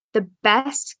the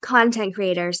best content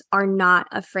creators are not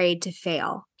afraid to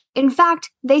fail. In fact,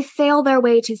 they fail their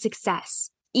way to success.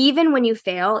 Even when you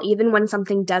fail, even when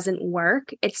something doesn't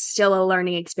work, it's still a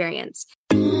learning experience.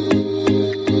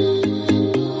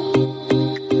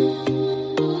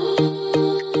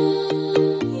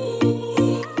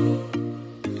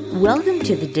 Welcome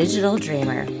to The Digital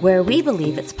Dreamer, where we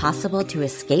believe it's possible to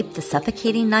escape the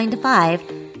suffocating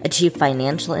 9-to-5, achieve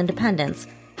financial independence,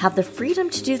 have the freedom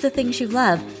to do the things you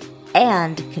love,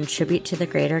 and contribute to the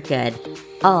greater good,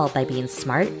 all by being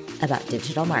smart about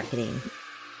digital marketing.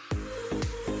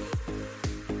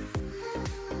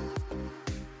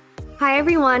 Hi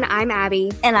everyone, I'm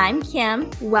Abby. And I'm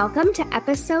Kim. Welcome to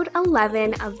episode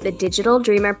 11 of the Digital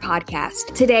Dreamer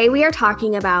podcast. Today we are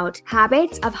talking about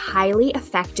habits of highly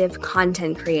effective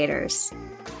content creators.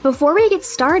 Before we get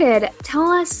started, tell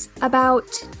us about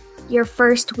your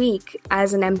first week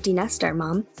as an empty nester,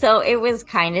 Mom. So it was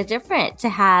kind of different to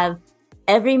have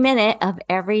every minute of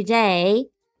every day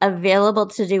available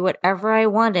to do whatever I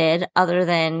wanted other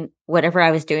than whatever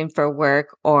I was doing for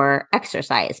work or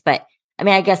exercise. But I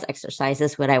mean, I guess exercise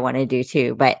is what I want to do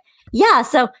too. But yeah,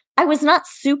 so I was not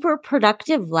super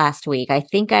productive last week. I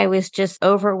think I was just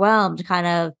overwhelmed, kind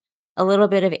of a little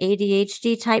bit of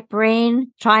ADHD type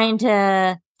brain, trying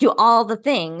to do all the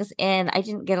things. And I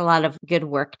didn't get a lot of good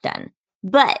work done.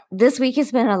 But this week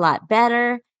has been a lot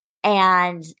better.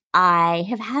 And I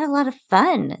have had a lot of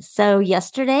fun. So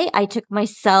yesterday I took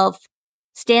myself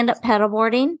stand-up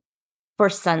paddleboarding for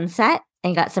sunset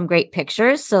and got some great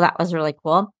pictures. So that was really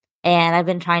cool. And I've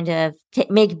been trying to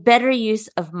make better use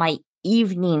of my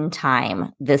evening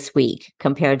time this week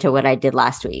compared to what I did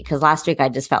last week. Because last week I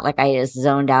just felt like I just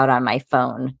zoned out on my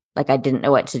phone, like I didn't know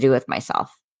what to do with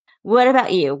myself. What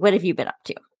about you? What have you been up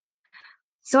to?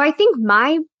 So I think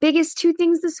my biggest two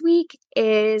things this week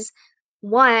is,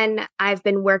 one, I've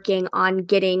been working on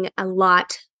getting a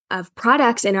lot of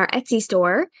products in our Etsy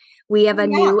store. We have a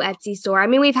new Etsy store. I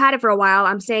mean, we've had it for a while.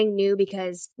 I'm saying new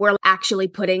because we're actually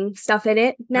putting stuff in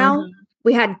it now. Mm-hmm.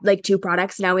 We had like 2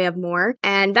 products. Now we have more.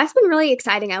 And that's been really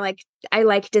exciting. I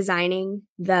like designing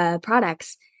the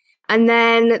products. And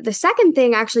then the second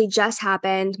thing actually just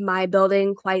happened. My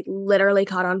building quite literally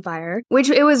caught on fire, which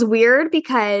it was weird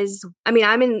because, I mean,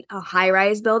 I'm in a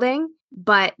high-rise building,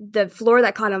 but the floor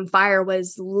that caught on fire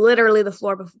was literally the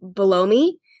floor below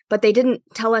me. But they didn't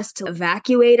tell us to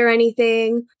evacuate or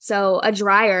anything. So a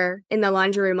dryer in the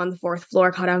laundry room on the 4th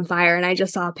floor caught on fire. And I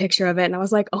just saw a picture of it and I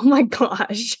was like, oh my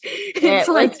gosh.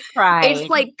 It's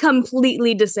like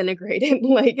completely disintegrated.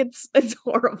 Like it's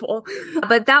horrible.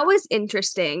 But that was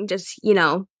interesting. Just,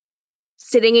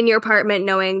 sitting in your apartment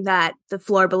knowing that the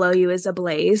floor below you is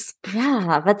ablaze.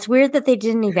 Yeah, that's weird that they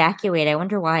didn't evacuate. I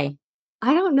wonder why.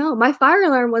 I don't know. My fire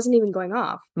alarm wasn't even going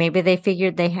off. Maybe they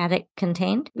figured they had it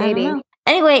contained. Maybe.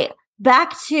 Anyway,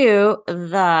 back to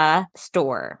the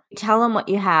store. Tell them what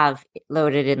you have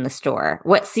loaded in the store.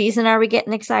 What season are we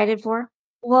getting excited for?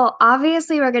 Well,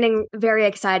 obviously, we're getting very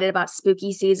excited about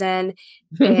spooky season.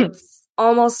 It's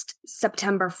almost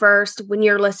September 1st. When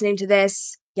you're listening to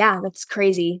this, yeah, that's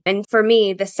crazy. And for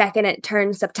me, the second it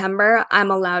turns September, I'm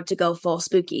allowed to go full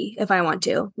spooky if I want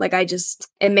to.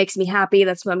 It makes me happy.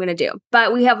 That's what I'm going to do.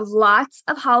 But we have lots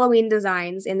of Halloween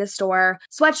designs in the store.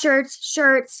 Sweatshirts,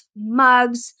 shirts,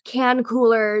 mugs, can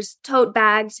coolers, tote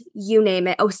bags, you name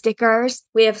it. Oh, stickers.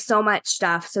 We have so much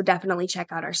stuff. So definitely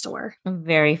check out our store.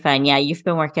 Very fun. Yeah, you've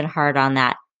been working hard on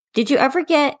that. Did you ever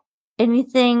get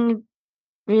anything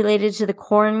related to the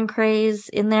corn craze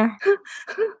in there?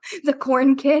 The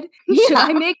corn kid? Yeah.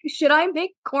 Should I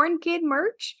make corn kid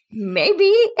merch?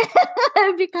 Maybe.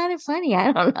 It'd be kind of funny.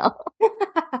 I don't know.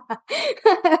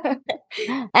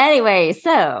 Anyway,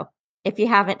 so if you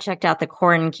haven't checked out the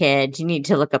corn kid, you need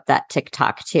to look up that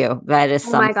TikTok too. That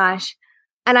is my gosh.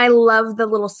 And I love the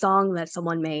little song that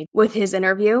someone made with his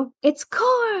interview. It's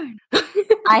corn.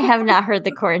 I have not heard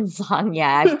the corn song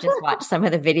yet. I've just watched some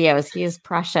of the videos. He is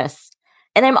precious.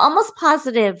 And I'm almost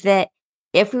positive that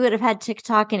if we would have had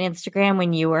TikTok and Instagram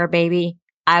when you were a baby,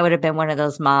 I would have been one of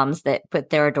those moms that put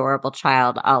their adorable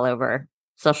child all over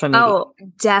social media. Oh,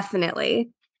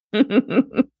 definitely.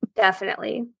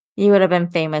 Definitely. You would have been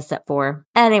famous at 4.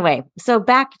 Anyway, so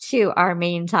back to our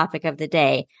main topic of the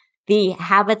day, the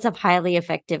habits of highly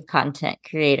effective content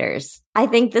creators. I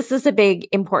think this is a big,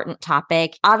 important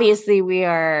topic. Obviously, we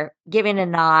are giving a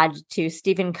nod to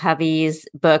Stephen Covey's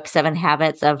book, 7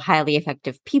 Habits of Highly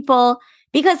Effective People,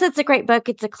 because it's a great book.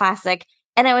 It's a classic.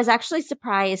 And I was actually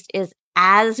surprised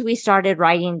as we started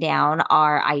writing down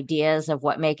our ideas of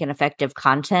what make an effective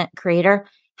content creator,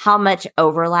 how much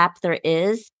overlap there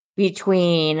is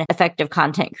between effective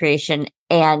content creation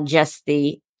and just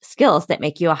the skills that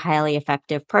make you a highly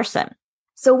effective person.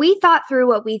 So we thought through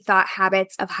what we thought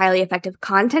habits of highly effective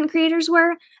content creators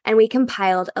were, and we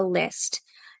compiled a list.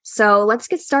 So let's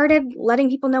get started letting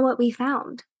people know what we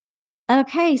found.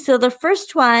 Okay, so the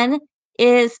first one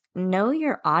is know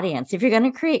your audience. If you're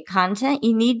going to create content,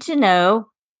 you need to know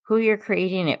who you're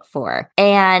creating it for.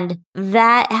 And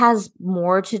that has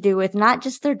more to do with not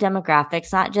just their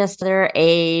demographics, not just their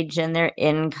age and their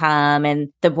income and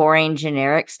the boring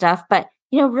generic stuff, but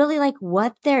really like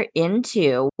what they're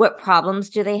into. What problems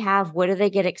do they have? What do they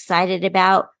get excited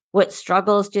about? What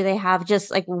struggles do they have?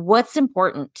 Just like what's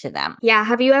important to them. Yeah.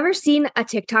 Have you ever seen a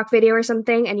TikTok video or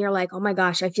something and you're like, oh my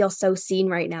gosh, I feel so seen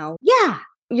right now? Yeah.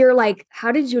 You're like,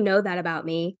 how did you know that about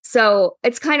me? So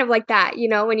it's kind of like that,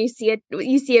 when you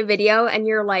see a video and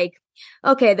you're like,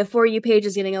 okay, the For You page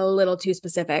is getting a little too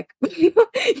specific. I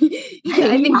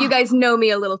think you guys know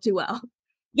me a little too well.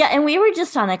 Yeah. And we were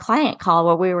just on a client call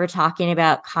where we were talking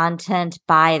about content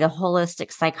by the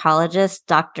holistic psychologist,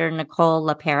 Dr. Nicole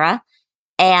LaPera.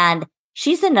 And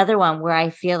she's another one where I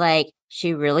feel like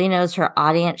she really knows her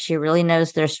audience. She really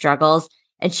knows their struggles.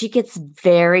 And she gets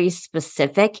very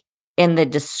specific in the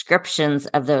descriptions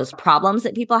of those problems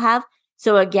that people have.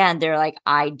 So again, they're like,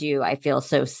 I feel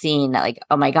so seen. Like,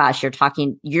 oh my gosh, you're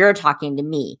talking to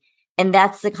me. And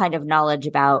that's the kind of knowledge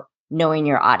about knowing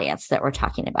your audience that we're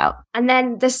talking about. And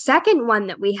then the second one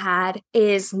that we had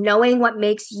is knowing what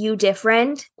makes you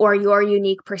different or your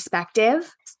unique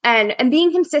perspective and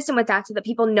being consistent with that so that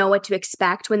people know what to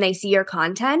expect when they see your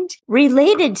content.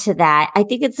 Related to that, I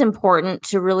think it's important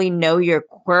to really know your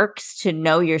quirks, to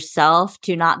know yourself,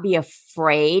 to not be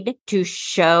afraid to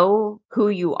show who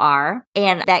you are.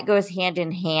 And that goes hand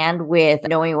in hand with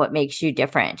knowing what makes you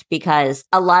different, because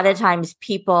a lot of times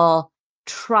people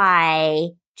try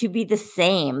to be the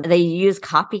same. They use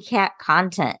copycat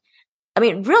content. I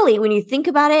mean, really, when you think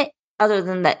about it, other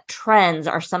than that trends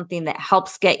are something that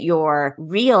helps get your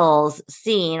reels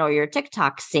seen or your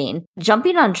TikTok seen,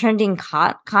 jumping on trending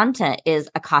content is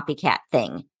a copycat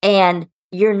thing. And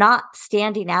you're not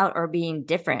standing out or being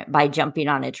different by jumping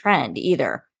on a trend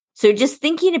either. So just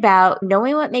thinking about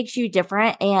knowing what makes you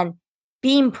different and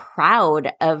being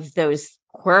proud of those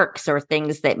quirks or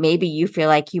things that maybe you feel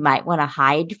like you might want to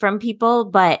hide from people,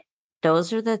 but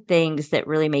those are the things that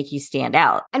really make you stand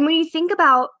out. And when you think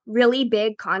about really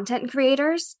big content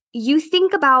creators, you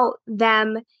think about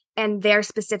them and their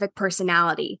specific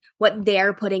personality, what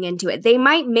they're putting into it. They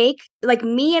might make, like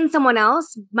me and someone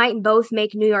else might both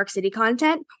make New York City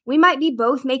content. We might be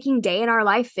both making day in our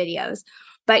life videos,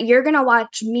 but you're going to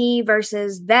watch me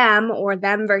versus them or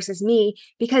them versus me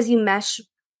because you mesh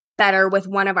better with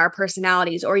one of our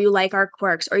personalities, or you like our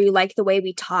quirks, or you like the way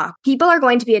we talk. People are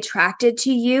going to be attracted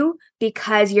to you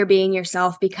because you're being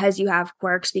yourself, because you have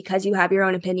quirks, because you have your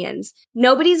own opinions.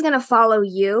 Nobody's going to follow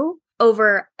you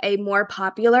over a more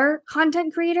popular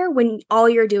content creator when all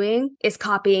you're doing is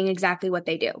copying exactly what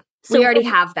they do. So we already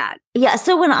have that. Yeah.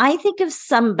 So when I think of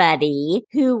somebody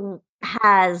who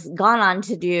has gone on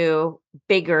to do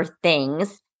bigger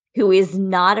things, who is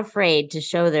not afraid to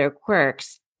show their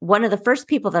quirks, one of the first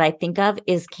people that I think of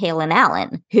is Kalen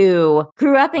Allen, who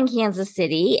grew up in Kansas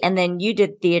City, and then you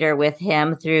did theater with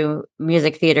him through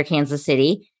Music Theater Kansas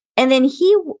City. And then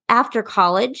he, after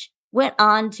college, went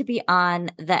on to be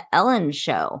on The Ellen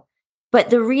Show.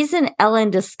 But the reason Ellen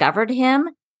discovered him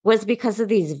was because of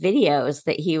these videos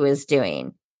that he was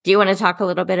doing. Do you want to talk a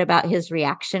little bit about his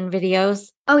reaction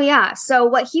videos? Oh, yeah. So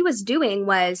what he was doing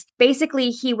was basically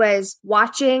he was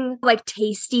watching like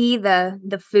Tasty,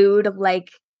 the food of like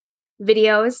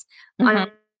videos on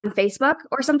Facebook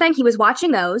or something. He was watching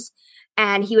those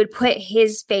and he would put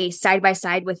his face side by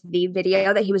side with the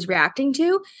video that he was reacting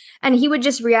to. And he would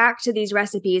just react to these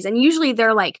recipes. And usually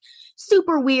they're like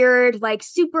super weird, like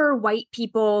super white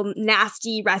people,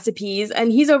 nasty recipes.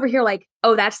 And he's over here like,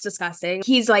 oh, that's disgusting.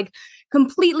 He's like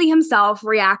completely himself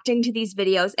reacting to these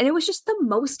videos. And it was just the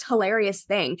most hilarious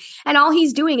thing. And all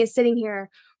he's doing is sitting here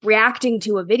reacting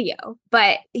to a video,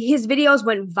 but his videos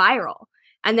went viral.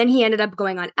 And then he ended up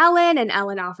going on Ellen, and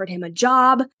Ellen offered him a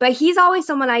job. But he's always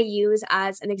someone I use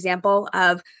as an example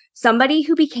of somebody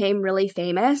who became really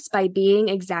famous by being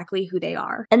exactly who they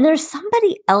are. And there's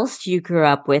somebody else you grew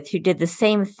up with who did the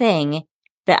same thing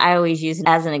that I always use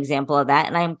as an example of that.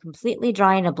 And I'm completely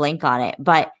drawing a blank on it.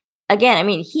 But again, I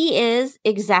mean, he is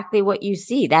exactly what you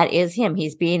see. That is him.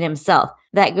 He's being himself.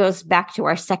 That goes back to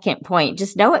our second point.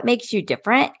 Just know what makes you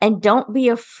different and don't be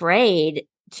afraid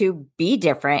to be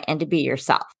different and to be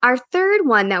yourself. Our third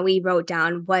one that we wrote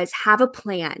down was have a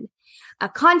plan, a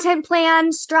content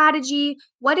plan, strategy.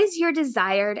 What is your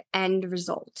desired end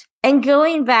result? And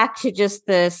going back to just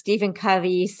the Stephen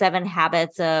Covey 7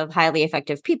 Habits of Highly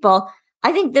Effective People,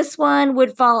 I think this one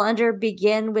would fall under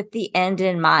begin with the end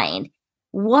in mind.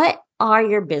 What are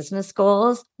your business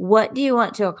goals? What do you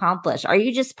want to accomplish? Are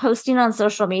you just posting on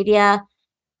social media,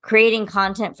 creating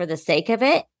content for the sake of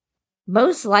it?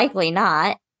 Most likely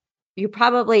not.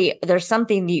 There's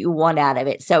something that you want out of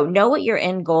it. So know what your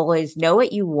end goal is, know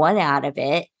what you want out of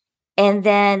it, and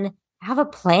then have a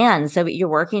plan so that you're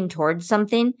working towards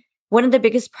something. One of the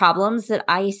biggest problems that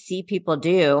I see people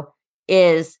do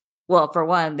is, well, for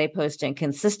one, they post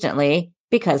inconsistently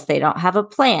because they don't have a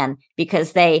plan,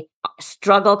 because they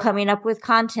struggle coming up with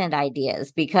content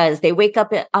ideas, because they wake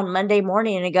up on Monday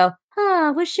morning and go,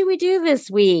 what should we do this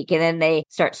week? And then they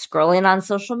start scrolling on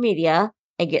social media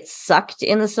and get sucked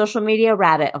in the social media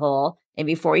rabbit hole. And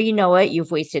before you know it,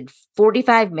 you've wasted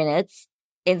 45 minutes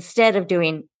instead of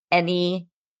doing any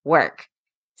work.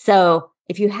 So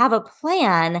if you have a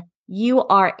plan, you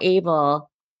are able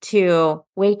to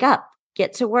wake up,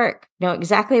 get to work, know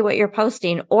exactly what you're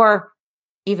posting, or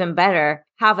even better,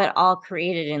 have it all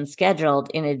created and scheduled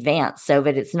in advance so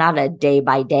that it's not a day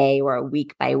by day or a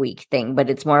week by week thing, but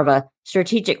it's more of a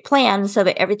strategic plan so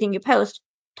that everything you post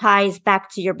ties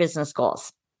back to your business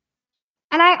goals.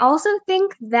 And I also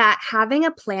think that having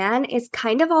a plan is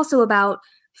kind of also about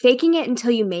faking it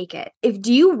until you make it.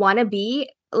 Do you want to be,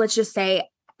 let's just say,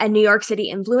 a New York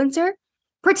City influencer?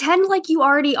 Pretend like you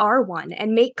already are one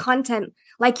and make content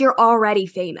like you're already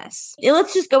famous.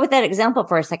 Let's just go with that example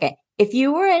for a second. If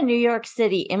you were a New York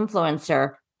City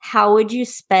influencer, how would you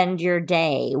spend your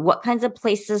day? What kinds of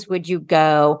places would you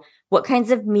go? What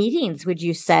kinds of meetings would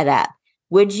you set up?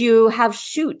 Would you have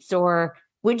shoots, or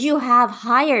would you have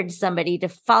hired somebody to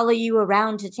follow you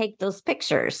around to take those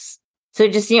pictures? So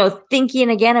just, thinking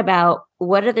again about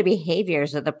what are the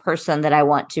behaviors of the person that I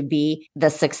want to be, the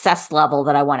success level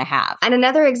that I want to have. And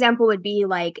another example would be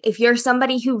like, if you're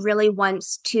somebody who really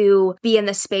wants to be in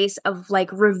the space of like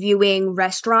reviewing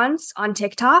restaurants on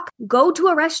TikTok, go to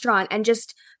a restaurant and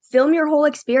just film your whole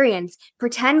experience.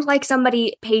 Pretend like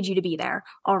somebody paid you to be there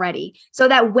already, so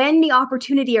that when the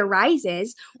opportunity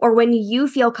arises, or when you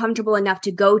feel comfortable enough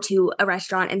to go to a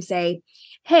restaurant and say,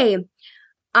 hey,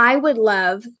 I would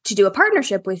love to do a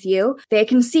partnership with you, they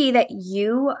can see that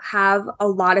you have a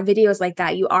lot of videos like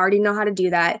that. You already know how to do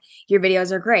that. Your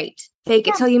videos are great. Fake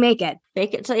it till you make it.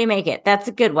 Fake it till you make it. That's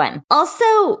a good one.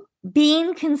 Also,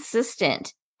 being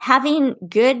consistent, having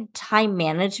good time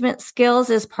management skills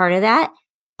is part of that.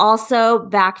 Also,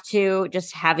 back to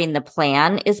just having the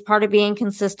plan is part of being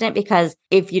consistent, because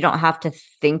if you don't have to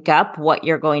think up what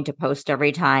you're going to post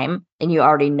every time and you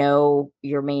already know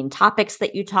your main topics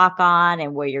that you talk on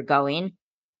and where you're going,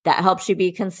 that helps you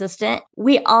be consistent.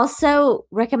 We also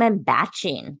recommend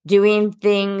batching, doing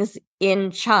things in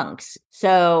chunks.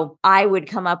 So I would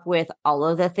come up with all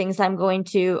of the things all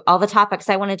the topics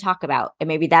I want to talk about. And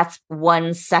maybe that's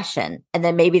one session. And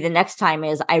then maybe the next time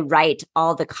is I write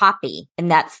all the copy, and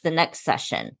that's the next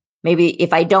session. Maybe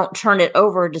if I don't turn it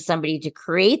over to somebody to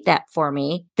create that for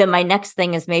me, then my next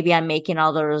thing is maybe I'm making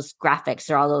all those graphics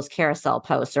or all those carousel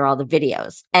posts or all the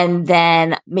videos. And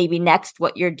then maybe next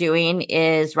what you're doing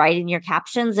is writing your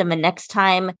captions, and the next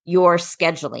time you're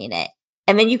scheduling it.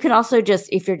 And then you can also just,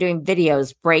 if you're doing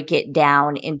videos, break it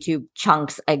down into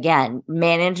chunks again,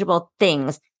 manageable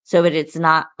things, so that it's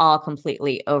not all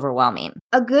completely overwhelming.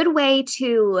 A good way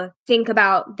to think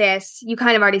about this, you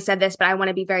kind of already said this, but I want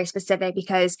to be very specific,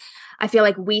 because I feel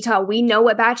like we know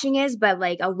what batching is, but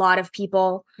like a lot of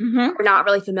people are not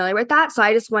really familiar with that. So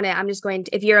I'm just going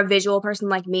to, if you're a visual person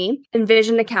like me,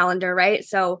 envision a calendar, right?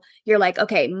 So you're like,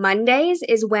 okay, Mondays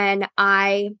is when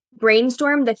I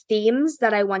brainstorm the themes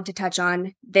that I want to touch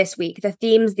on this week. The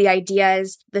themes, the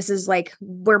ideas, this is like,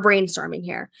 we're brainstorming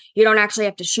here. You don't actually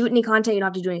have to shoot any content. You don't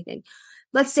have to do anything.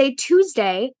 Let's say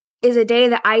Tuesday is a day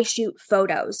that I shoot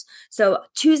photos. So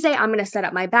Tuesday, I'm going to set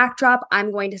up my backdrop.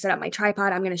 I'm going to set up my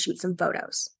tripod. I'm going to shoot some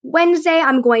photos. Wednesday,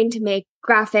 I'm going to make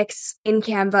graphics in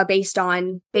Canva based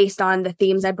on the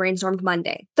themes I brainstormed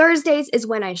Monday. Thursdays is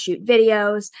when I shoot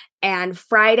videos, and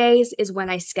Fridays is when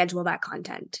I schedule that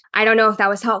content. I don't know if that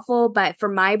was helpful, but for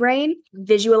my brain,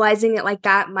 visualizing it like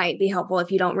that might be helpful if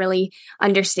you don't really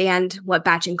understand what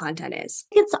batching content is.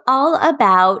 It's all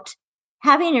about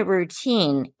having a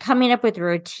routine, coming up with a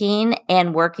routine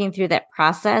and working through that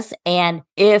process. And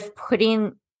if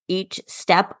putting each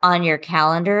step on your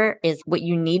calendar is what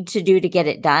you need to do to get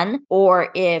it done,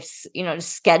 or if,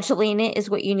 scheduling it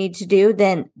is what you need to do,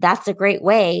 then that's a great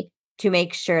way to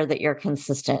make sure that you're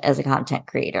consistent as a content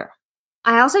creator.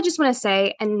 I also just want to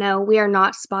say, and no, we are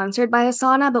not sponsored by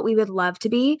Asana, but we would love to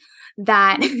be,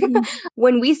 that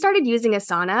when we started using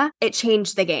Asana, it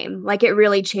changed the game. Like it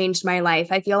really changed my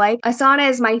life. I feel like Asana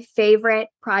is my favorite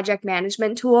project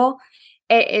management tool.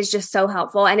 It is just so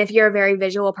helpful. And if you're a very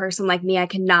visual person like me, I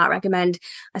cannot recommend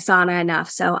Asana enough.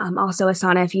 So also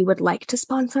Asana, if you would like to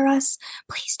sponsor us,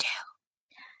 please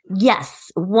do.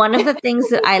 Yes. One of the things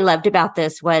that I loved about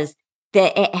this was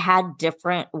that it had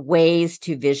different ways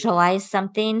to visualize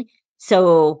something.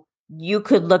 So you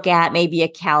could look at maybe a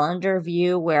calendar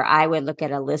view where I would look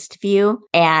at a list view,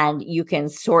 and you can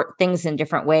sort things in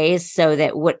different ways so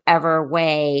that whatever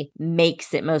way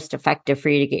makes it most effective for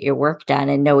you to get your work done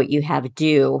and know what you have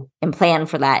due and plan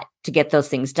for that to get those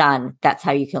things done. That's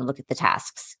how you can look at the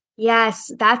tasks. Yes,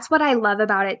 that's what I love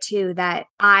about it too, that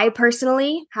I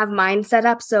personally have mine set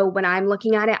up. So when I'm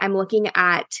looking at it, I'm looking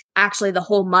at actually the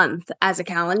whole month as a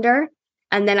calendar.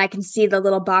 And then I can see the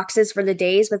little boxes for the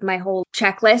days with my whole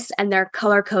checklist, and they're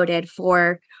color coded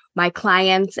for my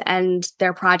clients and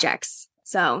their projects.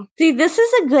 So, see, this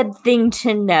is a good thing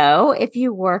to know if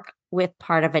you work with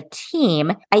part of a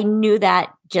team. I knew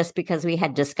that just because we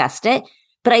had discussed it,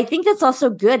 but I think that's also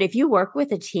good if you work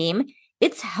with a team.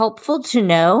 It's helpful to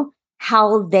know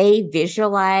how they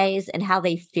visualize and how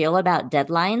they feel about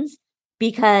deadlines,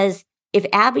 because if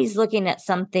Abby's looking at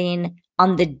something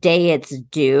on the day it's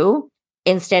due,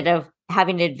 instead of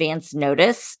having advance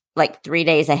notice, like 3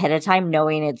 days ahead of time,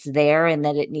 knowing it's there and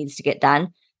that it needs to get done.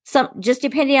 Just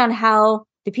depending on how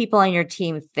the people on your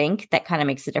team think, that kind of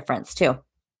makes a difference too.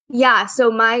 Yeah, so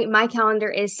my calendar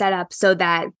is set up so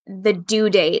that the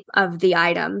due date of the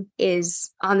item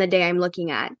is on the day I'm looking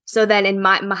at. So then in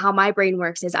how my brain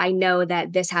works is I know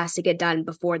that this has to get done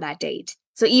before that date.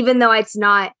 So even though it's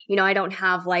not, I don't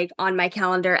have like on my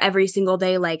calendar every single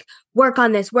day, like work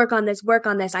on this, work on this, work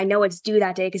on this. I know it's due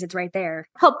that day because it's right there.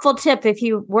 Helpful tip if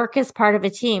you work as part of a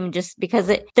team, just because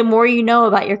the more you know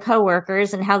about your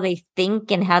coworkers and how they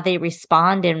think and how they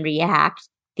respond and react,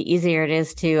 the easier it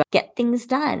is to get things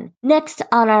done. Next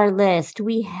on our list,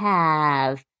 we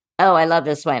have, I love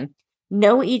this one.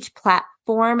 Know each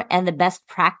platform and the best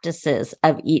practices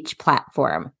of each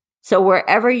platform. So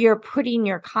wherever you're putting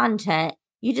your content,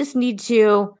 you just need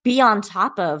to be on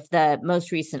top of the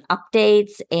most recent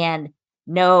updates and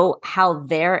know how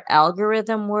their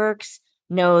algorithm works,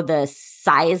 know the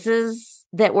sizes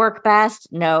that work best,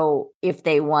 know if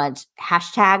they want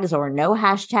hashtags or no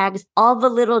hashtags, all the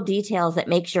little details that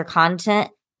makes your content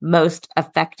most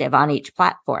effective on each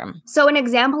platform. So an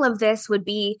example of this would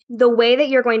be the way that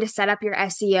you're going to set up your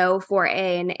SEO for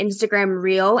an Instagram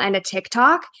reel and a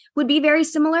TikTok would be very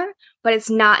similar, but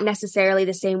it's not necessarily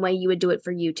the same way you would do it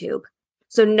for YouTube.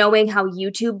 So knowing how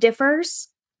YouTube differs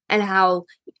and how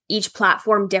each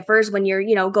platform differs when you're,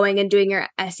 going and doing your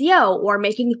SEO or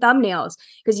making thumbnails,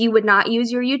 because you would not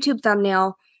use your YouTube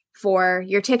thumbnail for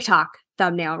your TikTok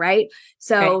thumbnail, right?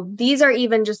 So These are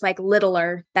even just like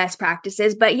littler best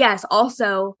practices. But yes,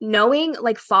 also knowing,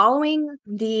 like following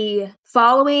the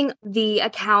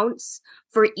accounts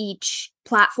for each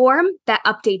platform that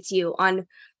updates you on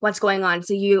what's going on.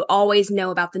 So you always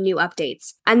know about the new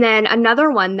updates. And then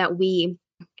another one that we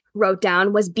wrote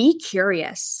down was be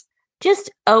curious.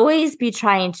 Just always be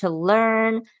trying to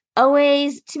learn,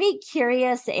 always to be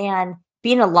curious, and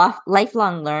being a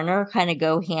lifelong learner kind of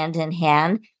go hand in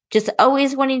hand. Just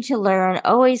always wanting to learn,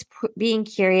 always being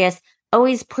curious,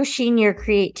 always pushing your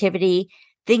creativity,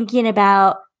 thinking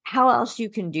about how else you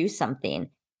can do something,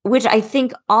 which I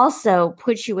think also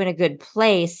puts you in a good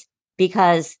place,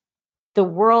 because the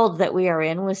world that we are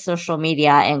in with social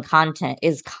media and content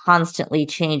is constantly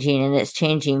changing, and it's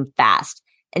changing fast.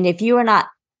 And if you are not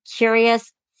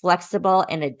curious, flexible,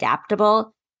 and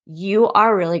adaptable, you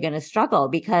are really going to struggle,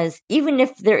 because even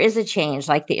if there is a change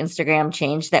like the Instagram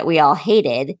change that we all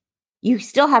hated, you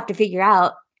still have to figure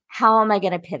out, how am I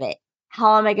going to pivot?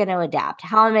 How am I going to adapt?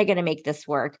 How am I going to make this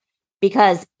work?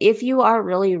 Because if you are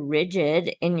really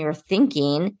rigid in your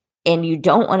thinking and you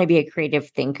don't want to be a creative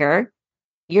thinker,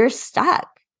 you're stuck,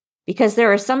 because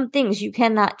there are some things you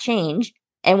cannot change.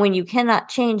 And when you cannot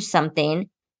change something,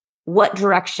 what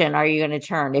direction are you going to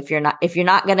turn? If you're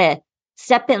not going to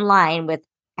step in line with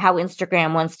how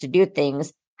Instagram wants to do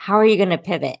things, how are you going to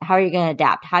pivot? How are you going to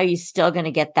adapt? How are you still going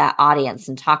to get that audience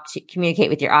and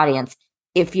communicate with your audience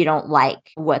if you don't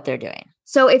like what they're doing?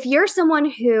 So if you're someone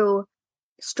who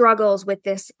struggles with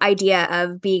this idea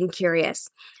of being curious,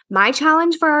 my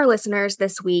challenge for our listeners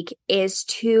this week is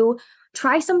to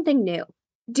try something new.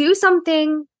 Do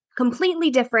something completely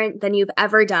different than you've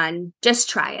ever done. Just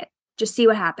try it. Just see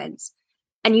what happens.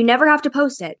 And you never have to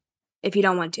post it if you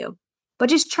don't want to. but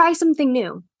just try something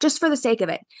new just for the sake of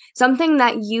it. Something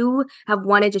that you have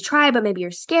wanted to try, but maybe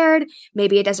you're scared.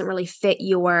 Maybe it doesn't really fit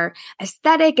your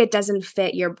aesthetic. It doesn't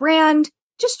fit your brand.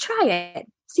 Just try it.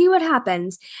 See what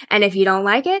happens. And if you don't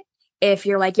like it, if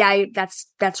you're like, yeah, that's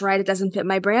right, it doesn't fit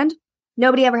my brand,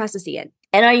 nobody ever has to see it.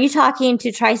 And are you talking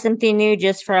to try something new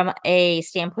just from a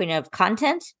standpoint of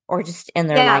content or just in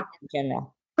their life in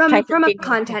general? From a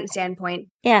content standpoint.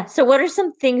 Yeah. So what are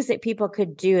some things that people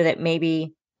could do that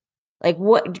maybe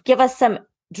give us some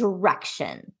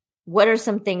direction? What are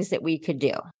some things that we could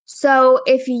do? So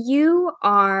if you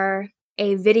are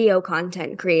a video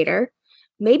content creator,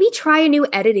 maybe try a new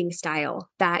editing style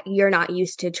that you're not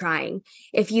used to trying.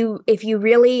 If you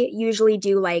really usually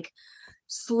do like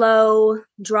slow,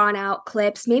 drawn out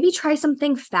clips, maybe try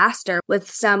something faster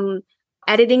with some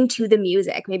editing to the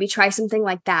music. Maybe try something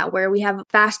like that where we have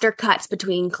faster cuts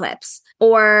between clips.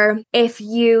 Or if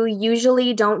you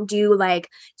usually don't do like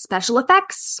special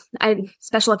effects,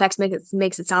 special effects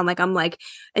makes it sound like I'm like,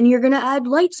 and you're going to add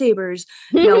lightsabers.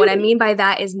 No, what I mean by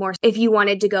that is more if you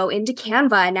wanted to go into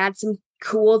Canva and add some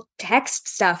cool text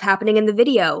stuff happening in the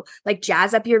video, like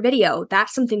jazz up your video.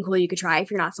 That's something cool you could try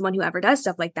if you're not someone who ever does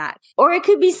stuff like that. Or it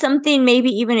could be something, maybe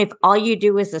even if all you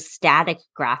do is a static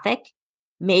graphic,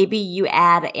 maybe you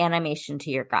add animation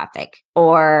to your graphic.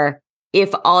 Or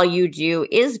if all you do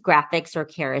is graphics or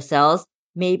carousels,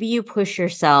 maybe you push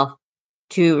yourself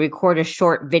to record a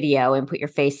short video and put your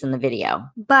face in the video.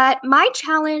 But my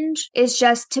challenge is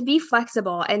just to be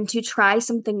flexible and to try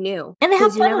something new. And have fun with it.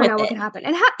 Because you never know what can happen.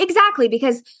 And exactly,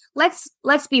 because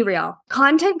let's be real.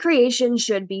 Content creation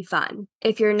should be fun.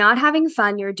 If you're not having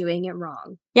fun, you're doing it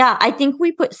wrong. Yeah, I think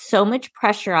we put so much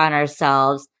pressure on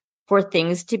ourselves for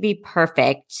things to be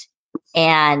perfect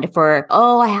and for,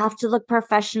 I have to look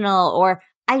professional, or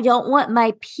I don't want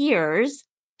my peers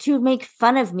to make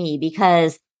fun of me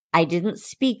because I didn't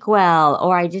speak well,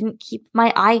 or I didn't keep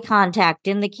my eye contact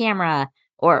in the camera,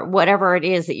 or whatever it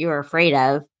is that you're afraid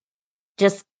of.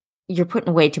 Just, you're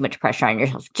putting way too much pressure on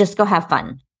yourself. Just go have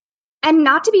fun. And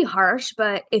not to be harsh,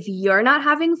 but if you're not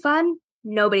having fun,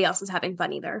 nobody else is having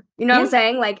fun either. You know what I'm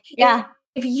saying? Like,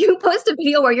 if you post a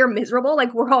video where you're miserable,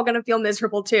 like we're all going to feel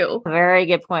miserable too. Very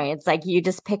good point. It's like you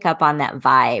just pick up on that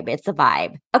vibe. It's a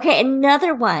vibe. Okay.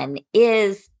 Another one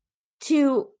is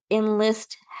to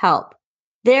enlist help.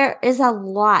 There is a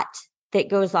lot that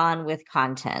goes on with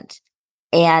content.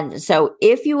 And so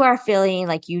if you are feeling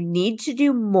like you need to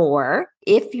do more,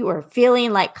 if you are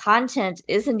feeling like content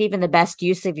isn't even the best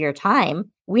use of your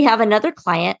time, we have another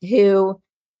client who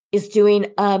is doing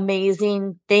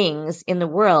amazing things in the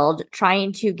world,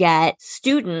 trying to get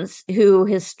students who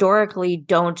historically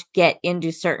don't get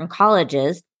into certain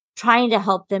colleges, trying to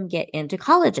help them get into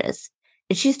colleges.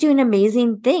 And she's doing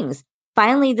amazing things.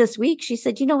 Finally, this week, she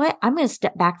said, you know what? I'm going to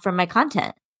step back from my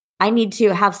content. I need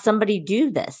to have somebody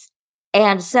do this.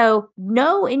 And so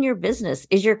know in your business,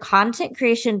 is your content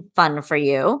creation fun for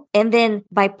you? And then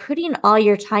by putting all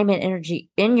your time and energy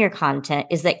in your content,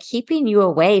 is that keeping you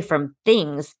away from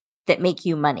things that make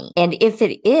you money? And if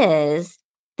it is,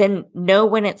 then know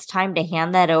when it's time to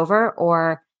hand that over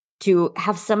or to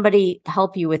have somebody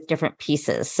help you with different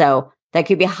pieces. So that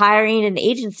could be hiring an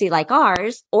agency like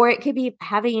ours, or it could be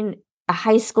having a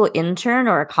high school intern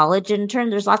or a college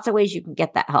intern. There's lots of ways you can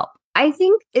get that help. I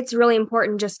think it's really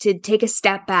important just to take a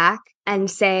step back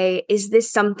and say, is this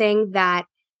something that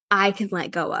I can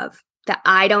let go of? That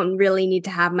I don't really need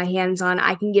to have my hands on?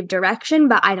 I can give direction,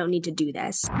 but I don't need to do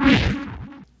this.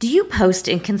 Do you post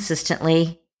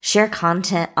inconsistently, share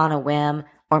content on a whim,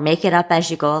 or make it up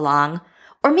as you go along?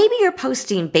 Or maybe you're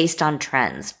posting based on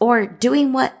trends or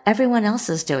doing what everyone else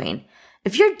is doing.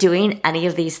 If you're doing any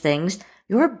of these things,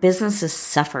 your business is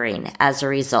suffering as a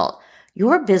result.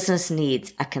 Your business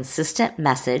needs a consistent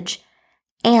message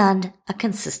and a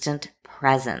consistent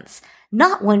presence,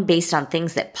 not one based on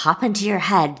things that pop into your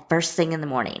head first thing in the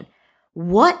morning.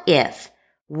 What if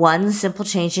one simple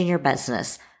change in your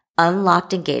business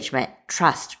unlocked engagement,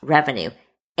 trust, revenue,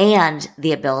 and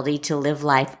the ability to live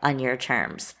life on your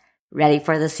terms? Ready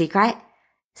for the secret?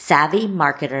 Savvy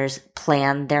marketers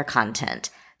plan their content.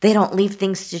 They don't leave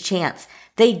things to chance.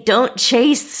 They don't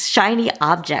chase shiny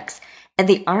objects, and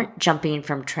they aren't jumping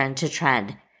from trend to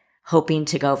trend, hoping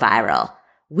to go viral.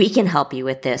 We can help you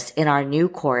with this in our new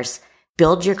course,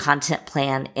 Build Your Content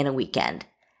Plan in a Weekend.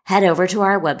 Head over to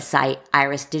our website,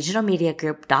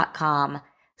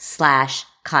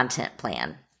 irisdigitalmediagroup.com/content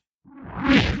plan.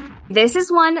 This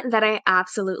is one that I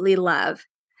absolutely love.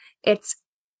 It's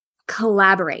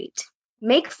collaborate.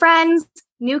 Make friends,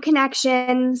 new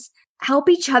connections, help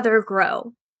each other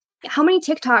grow. How many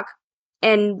TikTok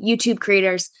and YouTube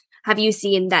creators have you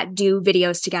seen that do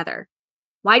videos together?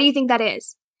 Why do you think that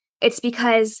is? It's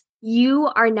because you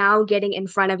are now getting in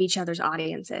front of each other's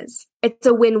audiences. It's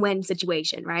a win-win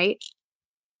situation, right?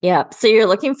 Yeah. So you're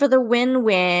looking for the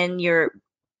win-win. You're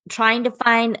trying to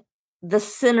find the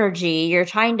synergy. You're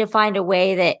trying to find a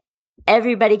way that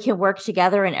everybody can work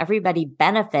together and everybody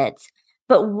benefits.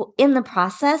 But in the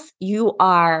process, you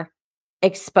are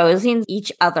exposing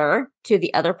each other to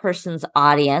the other person's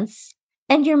audience,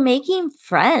 and you're making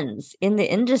friends in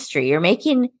the industry. You're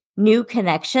making new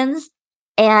connections.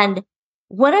 And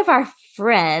one of our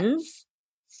friends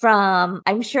from,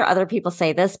 I'm sure other people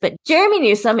say this, but Jeremy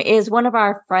Newsom is one of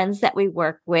our friends that we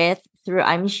work with through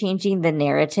I'm Changing the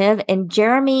Narrative. And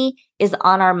Jeremy is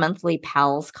on our monthly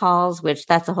PALS calls, which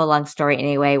that's a whole long story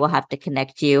anyway. We'll have to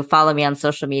connect you. Follow me on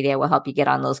social media. We'll help you get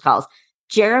on those calls.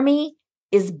 Jeremy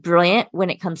is brilliant when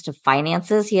it comes to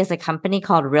finances. He has a company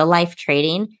called Real Life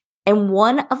Trading. And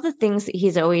one of the things that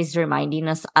he's always reminding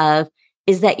us of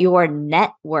is that your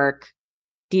network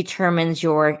determines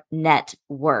your net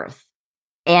worth.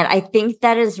 And I think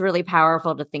that is really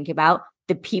powerful to think about.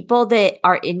 The people that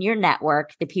are in your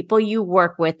network, the people you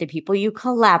work with, the people you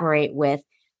collaborate with,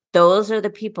 those are the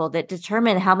people that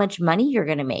determine how much money you're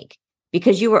going to make,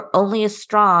 because you are only as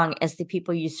strong as the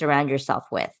people you surround yourself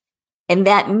with. And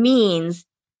that means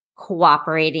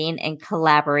cooperating and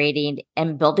collaborating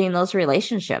and building those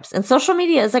relationships. And social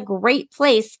media is a great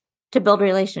place to build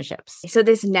relationships. So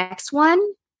this next one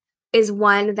is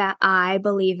one that I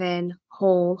believe in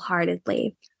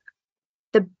wholeheartedly.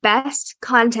 The best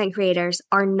content creators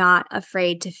are not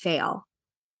afraid to fail.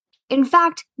 In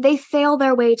fact, they fail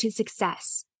their way to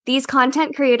success. These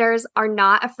content creators are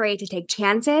not afraid to take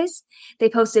chances. They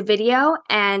post a video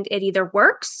and it either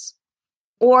works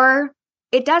or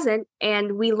it doesn't,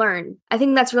 and we learn. I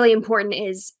think that's really important,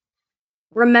 is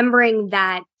remembering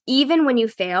that even when you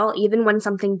fail, even when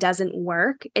something doesn't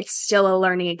work, it's still a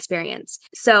learning experience.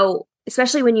 So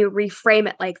especially when you reframe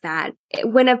it like that,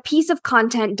 when a piece of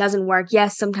content doesn't work,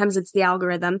 yes, sometimes it's the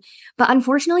algorithm, but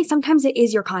unfortunately, sometimes it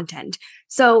is your content.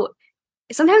 So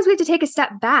sometimes we have to take a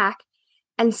step back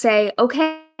and say,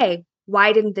 okay,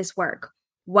 why didn't this work?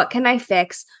 What can I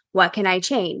fix? What can I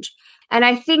change? And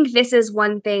I think this is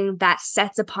one thing that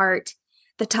sets apart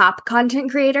the top content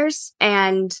creators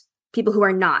and people who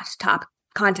are not top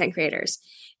content creators.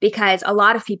 Because a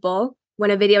lot of people, when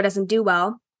a video doesn't do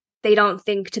well, they don't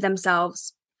think to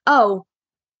themselves, oh,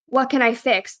 what can I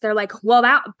fix? They're like, well,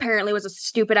 that apparently was a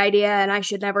stupid idea and I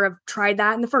should never have tried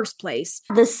that in the first place.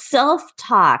 The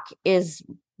self-talk is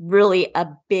really a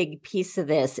big piece of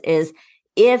this. Is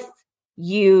if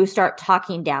you start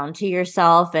talking down to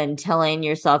yourself and telling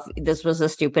yourself, this was a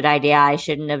stupid idea, I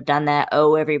shouldn't have done that,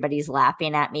 oh, everybody's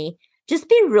laughing at me, just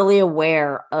be really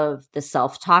aware of the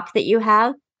self-talk that you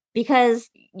have, because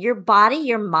your body,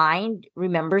 your mind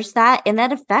remembers that, and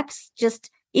that affects just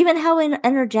even how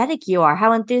energetic you are,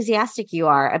 how enthusiastic you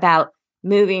are about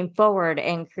moving forward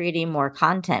and creating more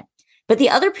content. But the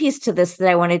other piece to this that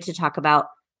I wanted to talk about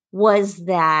was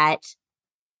that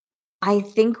I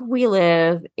think we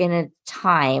live in a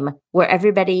time where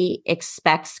everybody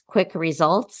expects quick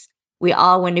results. We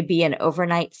all want to be an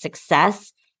overnight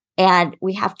success. And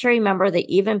we have to remember that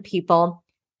even people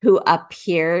who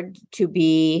appeared to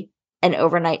be an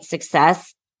overnight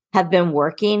success have been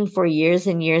working for years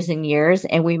and years and years,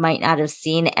 and we might not have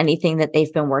seen anything that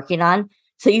they've been working on.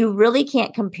 So you really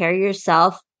can't compare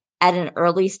yourself at an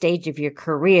early stage of your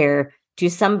career to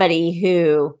somebody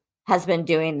who has been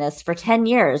doing this for 10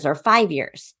 years or 5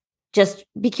 years. Just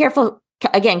be careful.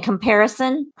 Again,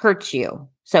 comparison hurts you.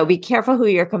 So be careful who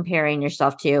you're comparing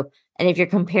yourself to. And if you're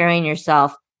comparing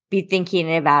yourself, be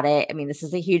thinking about it. I mean, this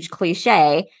is a huge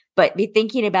cliche, but be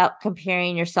thinking about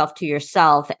comparing yourself to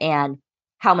yourself and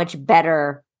how much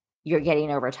better you're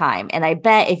getting over time. And I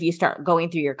bet if you start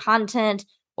going through your content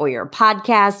or your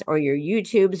podcast or your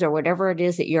YouTubes or whatever it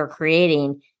is that you're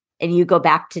creating, and you go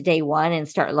back to day one and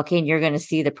start looking, you're going to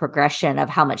see the progression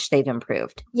of how much they've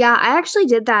improved. Yeah, I actually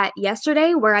did that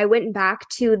yesterday, where I went back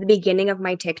to the beginning of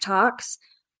my TikToks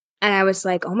and I was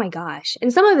like, oh my gosh.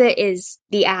 And some of it is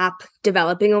the app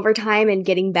developing over time and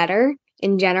getting better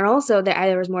in general. So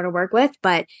there was more to work with.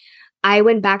 But I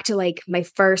went back to like my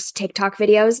first TikTok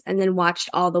videos and then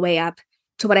watched all the way up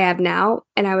to what I have now.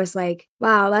 And I was like,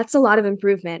 wow, that's a lot of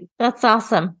improvement. That's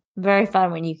awesome. Very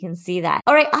fun when you can see that.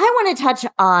 All right. I want to touch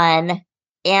on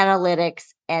analytics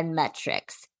and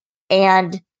metrics.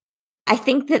 And I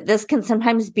think that this can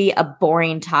sometimes be a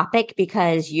boring topic,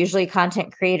 because usually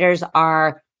content creators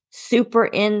are super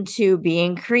into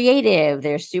being creative.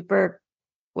 They're super,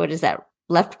 what is that?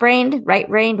 Left brained, right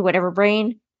brained, whatever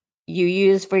brain you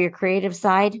use for your creative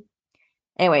side.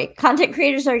 Anyway, content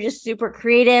creators are just super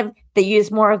creative. They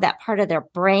use more of that part of their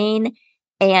brain.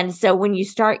 And so when you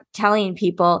start telling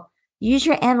people, use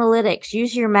your analytics,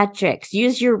 use your metrics,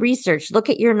 use your research, look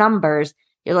at your numbers,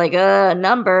 you're like,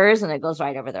 numbers, and it goes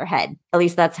right over their head. At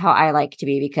least that's how I like to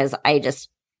be, because I just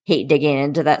hate digging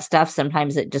into that stuff.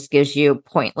 Sometimes it just gives you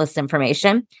pointless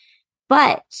information.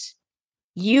 But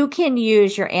you can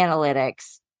use your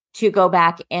analytics to go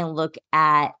back and look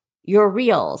at your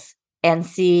reels and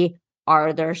see,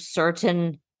 are there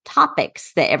certain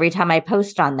topics that every time I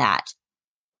post on that,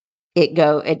 it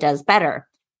does better.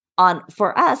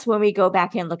 For us, when we go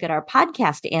back and look at our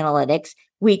podcast analytics,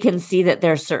 we can see that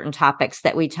there's certain topics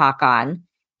that we talk on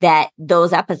that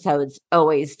those episodes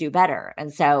always do better.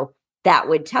 And so that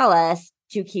would tell us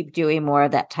to keep doing more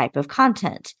of that type of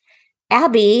content.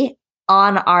 Abby,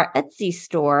 on our Etsy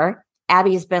store,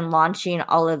 Abby's been launching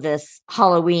all of this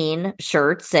Halloween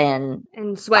shirts and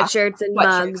sweatshirts and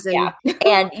mugs. Yeah.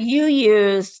 And you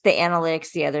used the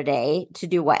analytics the other day to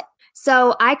do what?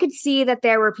 So I could see that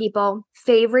there were people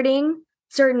favoriting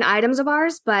certain items of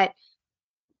ours, but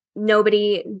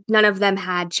none of them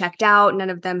had checked out. None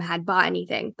of them had bought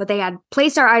anything, but they had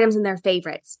placed our items in their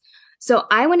favorites. So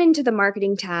I went into the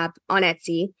marketing tab on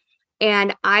Etsy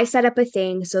and I set up a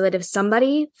thing so that if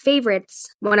somebody favorites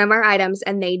one of our items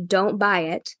and they don't buy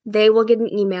it, they will get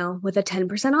an email with a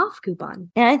 10% off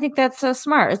coupon. And I think that's so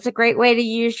smart. It's a great way to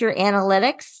use your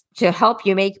analytics to help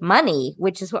you make money,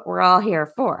 which is what we're all here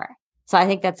for. So I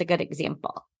think that's a good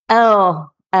example. Oh,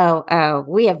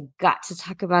 we have got to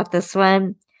talk about this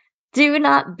one. Do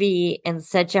not be in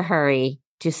such a hurry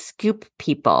to scoop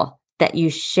people that you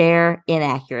share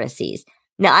inaccuracies.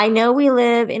 Now, I know we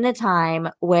live in a time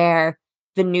where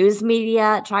the news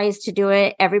media tries to do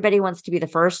it. Everybody wants to be the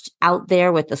first out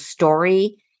there with the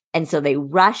story. And so they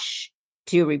rush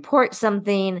to report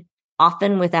something,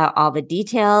 often without all the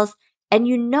details. And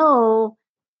you know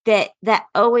that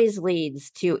always leads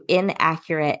to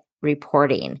inaccurate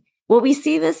reporting. Well, we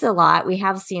see this a lot. We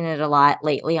have seen it a lot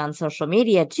lately on social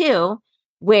media too,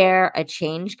 where a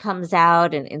change comes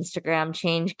out, an Instagram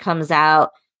change comes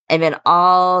out, and then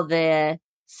all the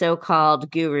so-called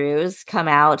gurus come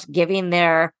out giving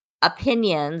their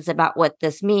opinions about what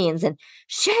this means and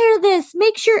share this,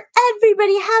 make sure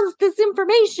everybody has this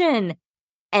information.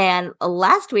 And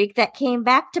last week that came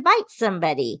back to bite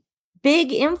somebody.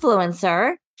 Big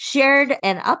influencer shared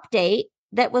an update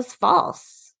that was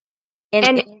false.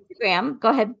 And Instagram, go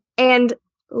ahead. And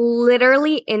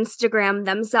literally Instagram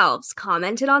themselves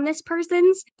commented on this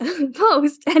person's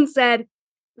post and said,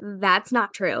 that's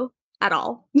not true at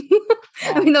all. Yeah.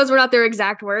 I mean, those were not their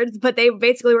exact words, but they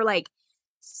basically were like,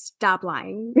 stop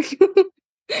lying.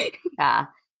 Yeah.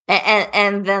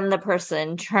 And then the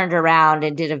person turned around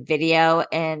and did a video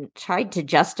and tried to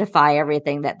justify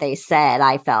everything that they said,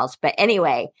 I felt. But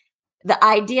anyway, the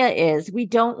idea is we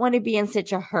don't want to be in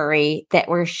such a hurry that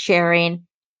we're sharing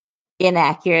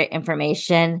inaccurate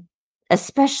information,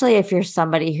 especially if you're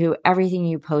somebody who everything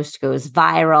you post goes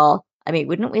viral. I mean,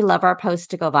 wouldn't we love our posts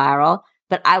to go viral?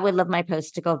 But I would love my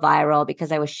posts to go viral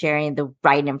because I was sharing the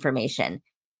right information,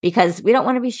 because we don't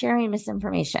want to be sharing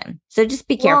misinformation. So just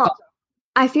be careful. Well,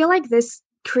 I feel like this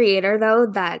creator, though,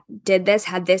 that did this,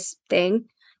 had this thing,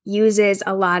 uses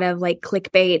a lot of like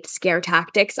clickbait scare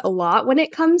tactics a lot when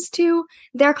it comes to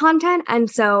their content. And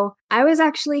so I was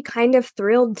actually kind of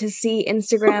thrilled to see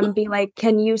Instagram be like,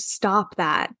 can you stop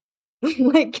that?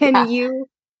 Like, can you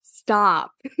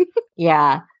stop?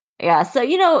 Yeah. So,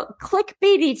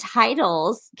 clickbaity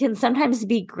titles can sometimes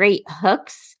be great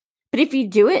hooks, but if you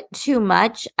do it too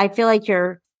much, I feel like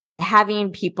you're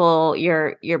having people,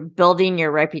 you're building your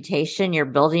reputation, you're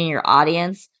building your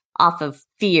audience off of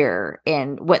fear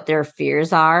and what their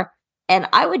fears are. And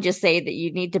I would just say that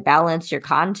you need to balance your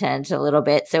content a little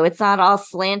bit so it's not all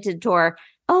slanted toward,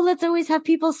 let's always have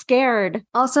people scared.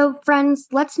 Also, friends,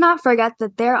 let's not forget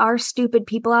that there are stupid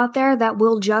people out there that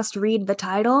will just read the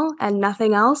title and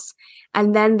nothing else.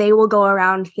 And then they will go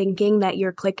around thinking that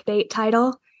your clickbait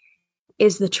title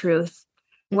is the truth.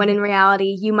 Mm-hmm. When in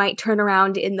reality, you might turn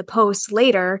around in the post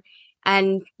later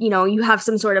and, you have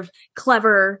some sort of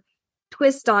clever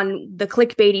twist on the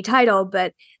clickbaity title,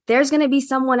 but there's going to be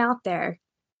someone out there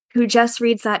who just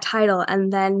reads that title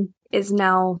and then is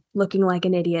now looking like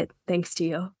an idiot thanks to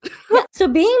you. Yeah, so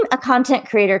being a content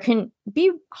creator can be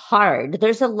hard.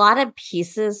 There's a lot of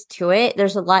pieces to it.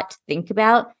 There's a lot to think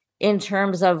about in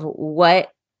terms of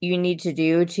what you need to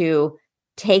do to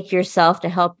take yourself, to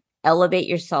help elevate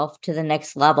yourself to the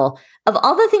next level. Of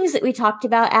all the things that we talked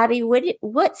about, Abby,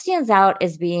 what stands out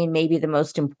as being maybe the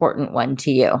most important one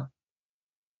to you?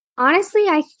 Honestly,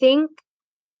 I think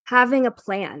having a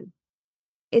plan.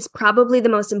 is probably the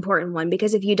most important one,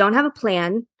 because if you don't have a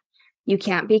plan, you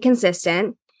can't be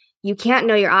consistent. You can't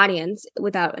know your audience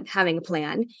without having a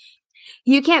plan.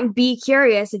 You can't be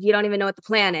curious if you don't even know what the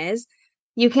plan is.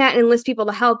 You can't enlist people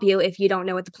to help you if you don't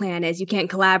know what the plan is. You can't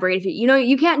collaborate if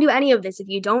you can't do any of this if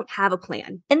you don't have a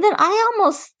plan. And then I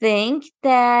almost think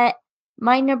that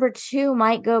my number 2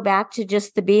 might go back to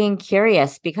just the being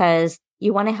curious, because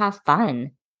you want to have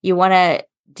fun. You want to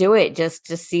do it just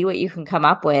to see what you can come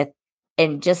up with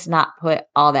and just not put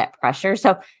all that pressure.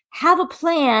 So have a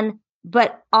plan,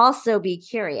 but also be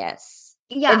curious.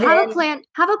 Yeah, have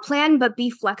a plan, but be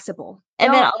flexible.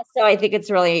 And then also, I think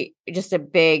it's really just a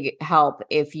big help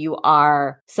if you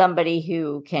are somebody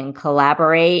who can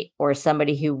collaborate or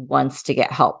somebody who wants to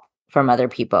get help from other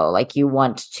people. Like, you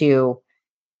want to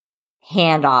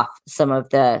hand off some of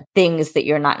the things that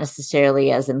you're not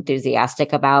necessarily as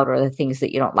enthusiastic about, or the things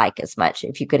that you don't like as much.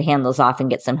 If you could hand those off and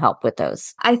get some help with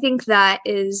those. I think that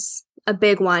is a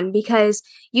big one, because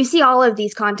you see all of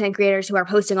these content creators who are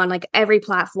posting on like every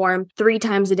platform 3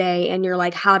 times a day, and you're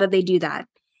like, how do they do that?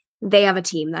 They have a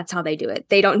team. That's how they do it.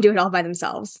 They don't do it all by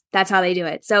themselves. That's how they do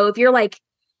it. So if you're like,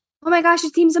 oh my gosh,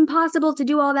 it seems impossible to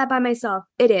do all that by myself,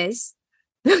 it is.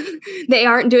 They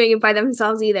aren't doing it by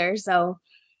themselves either. So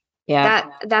yeah,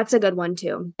 that's a good one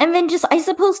too. And then just, I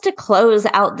suppose, to close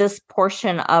out this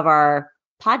portion of our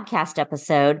podcast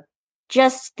episode,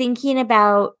 just thinking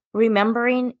about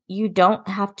remembering you don't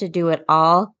have to do it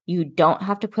all. You don't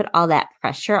have to put all that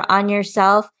pressure on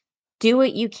yourself. Do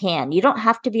what you can. You don't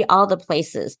have to be all the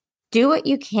places. Do what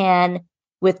you can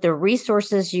with the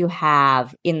resources you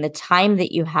have in the time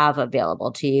that you have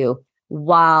available to you,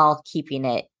 while keeping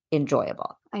it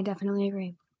enjoyable. I definitely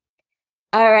agree.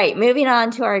 All right, moving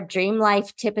on to our Dream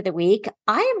Life tip of the week.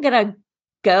 I am going to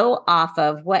go off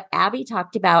of what Abby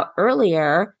talked about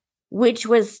earlier, which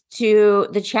was to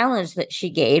the challenge that she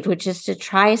gave, which is to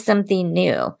try something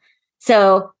new.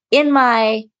 So in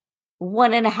my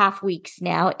 1.5 weeks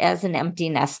now as an empty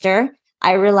nester,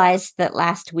 I realized that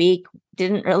last week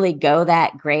didn't really go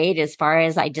that great, as far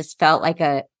as I just felt like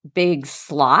a big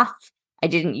sloth. I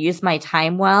didn't use my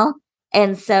time well.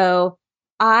 And so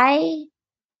I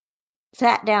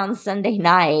sat down Sunday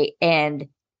night and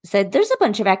said, there's a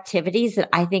bunch of activities that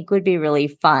I think would be really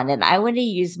fun, and I want to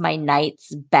use my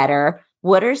nights better.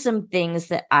 What are some things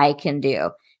that I can do?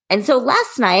 And so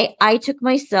last night I took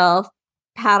myself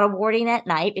paddleboarding at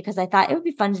night, because I thought it would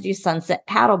be fun to do sunset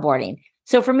paddleboarding.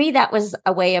 So for me, that was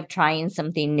a way of trying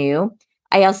something new.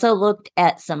 I also looked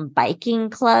at some biking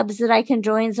clubs that I can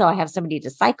join, so I have somebody to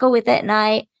cycle with at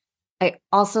night. I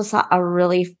also saw a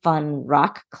really fun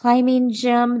rock climbing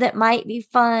gym that might be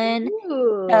fun.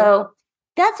 Ooh. So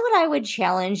that's what I would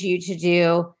challenge you to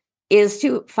do, is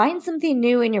to find something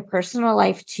new in your personal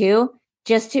life too,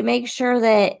 just to make sure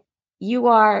that you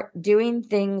are doing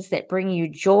things that bring you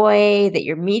joy, that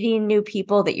you're meeting new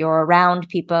people, that you're around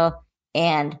people.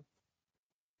 And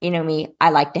you know me,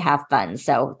 I like to have fun.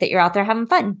 So that you're out there having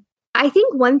fun. I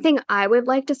think one thing I would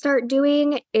like to start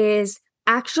doing is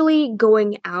actually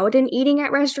going out and eating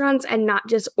at restaurants, and not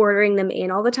just ordering them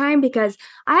in all the time, because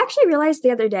I actually realized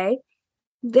the other day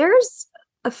there's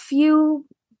a few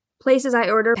places I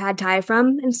order pad thai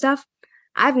from and stuff.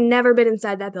 I've never been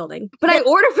inside that building, but I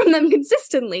order from them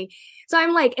consistently. So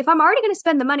I'm like, if I'm already going to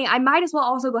spend the money, I might as well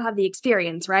also go have the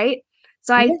experience, right?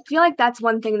 So I feel like that's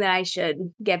one thing that I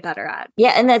should get better at.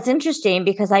 Yeah, and that's interesting,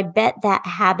 because I bet that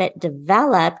habit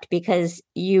developed because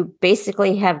you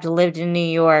basically have lived in New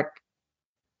York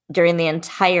during the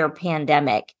entire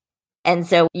pandemic. And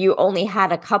so you only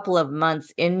had a couple of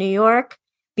months in New York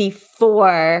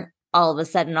before all of a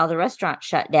sudden all the restaurants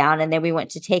shut down, and then we went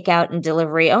to takeout and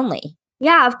delivery only.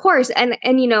 Yeah, of course. And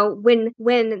you know, when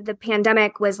the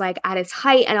pandemic was like at its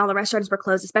height and all the restaurants were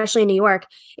closed, especially in New York,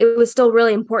 it was still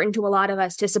really important to a lot of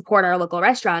us to support our local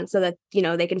restaurants so that, you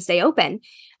know, they can stay open.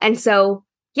 And so,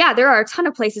 yeah, there are a ton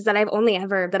of places that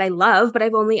I love, but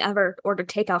I've only ever ordered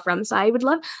takeout from. So I would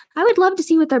love to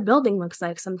see what their building looks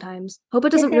like sometimes. Hope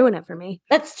it doesn't ruin it for me.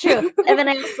 That's true. And then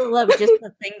I also love just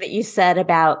the thing that you said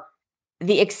about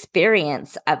the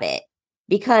experience of it,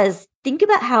 because think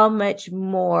about how much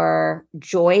more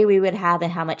joy we would have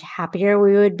and how much happier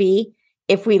we would be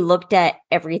if we looked at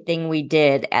everything we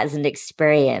did as an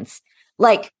experience.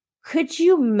 Like, could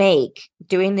you make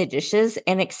doing the dishes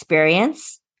an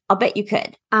experience? I'll bet you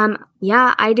could.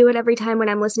 Yeah, I do it every time when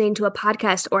I'm listening to a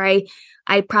podcast, or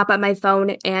I prop up my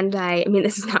phone and I mean,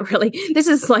 this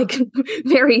is like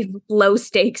very low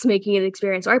stakes making an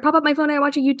experience. Or I prop up my phone and I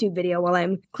watch a YouTube video while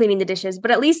I'm cleaning the dishes.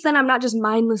 But at least then I'm not just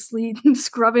mindlessly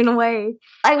scrubbing away.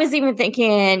 I was even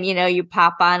thinking, you know, you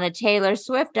pop on a Taylor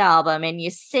Swift album and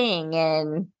you sing,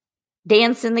 and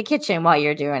dance in the kitchen while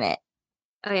you're doing it.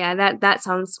 Oh yeah, that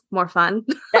sounds more fun.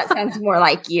 That sounds more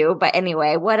like you. But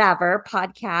anyway, whatever.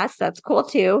 Podcasts, that's cool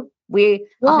too. We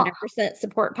 100%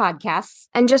 support podcasts.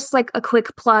 And just like a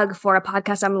quick plug for a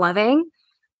podcast I'm loving,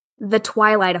 the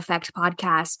Twilight Effect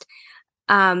podcast.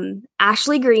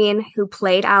 Ashley Greene, who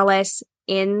played Alice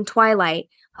in Twilight,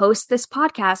 hosts this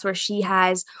podcast where she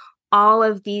has all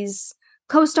of these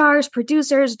co-stars,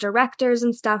 producers, directors,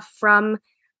 and stuff from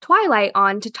Twilight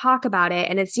on to talk about it.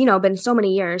 And it's, been so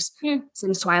many years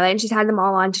since Twilight, and she's had them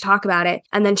all on to talk about it.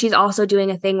 And then she's also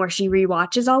doing a thing where she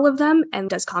rewatches all of them and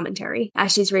does commentary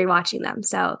as she's rewatching them.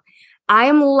 So I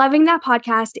am loving that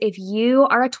podcast. If you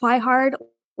are a Twihard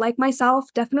like myself,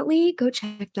 definitely go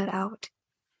check that out.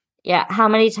 Yeah. How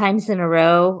many episodes in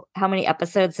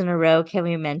a row can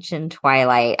we mention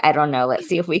Twilight? I don't know. Let's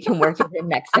see if we can work in the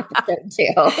next episode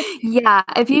too. Yeah.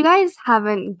 If you guys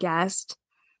haven't guessed,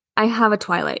 I have a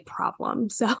Twilight problem.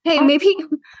 So, hey, maybe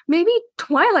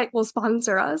Twilight will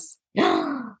sponsor us.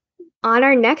 On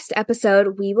our next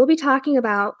episode, we will be talking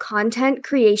about content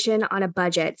creation on a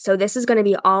budget. So this is going to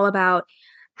be all about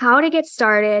how to get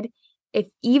started.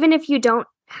 Even if you don't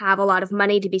have a lot of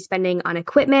money to be spending on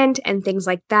equipment and things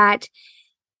like that,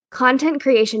 content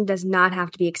creation does not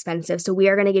have to be expensive. So we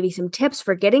are going to give you some tips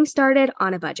for getting started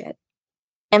on a budget.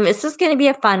 And this is going to be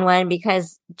a fun one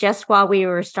because just while we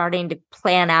were starting to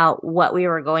plan out what we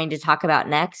were going to talk about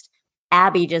next,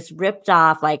 Abby just ripped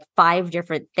off like 5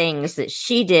 different things that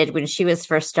she did when she was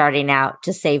first starting out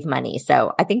to save money.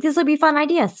 So I think this will be fun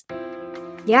ideas.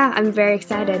 Yeah, I'm very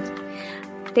excited.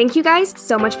 Thank you guys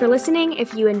so much for listening.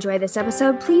 If you enjoy this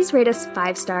episode, please rate us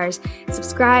 5 stars,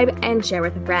 subscribe, and share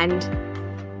with a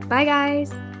friend. Bye,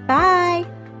 guys. Bye.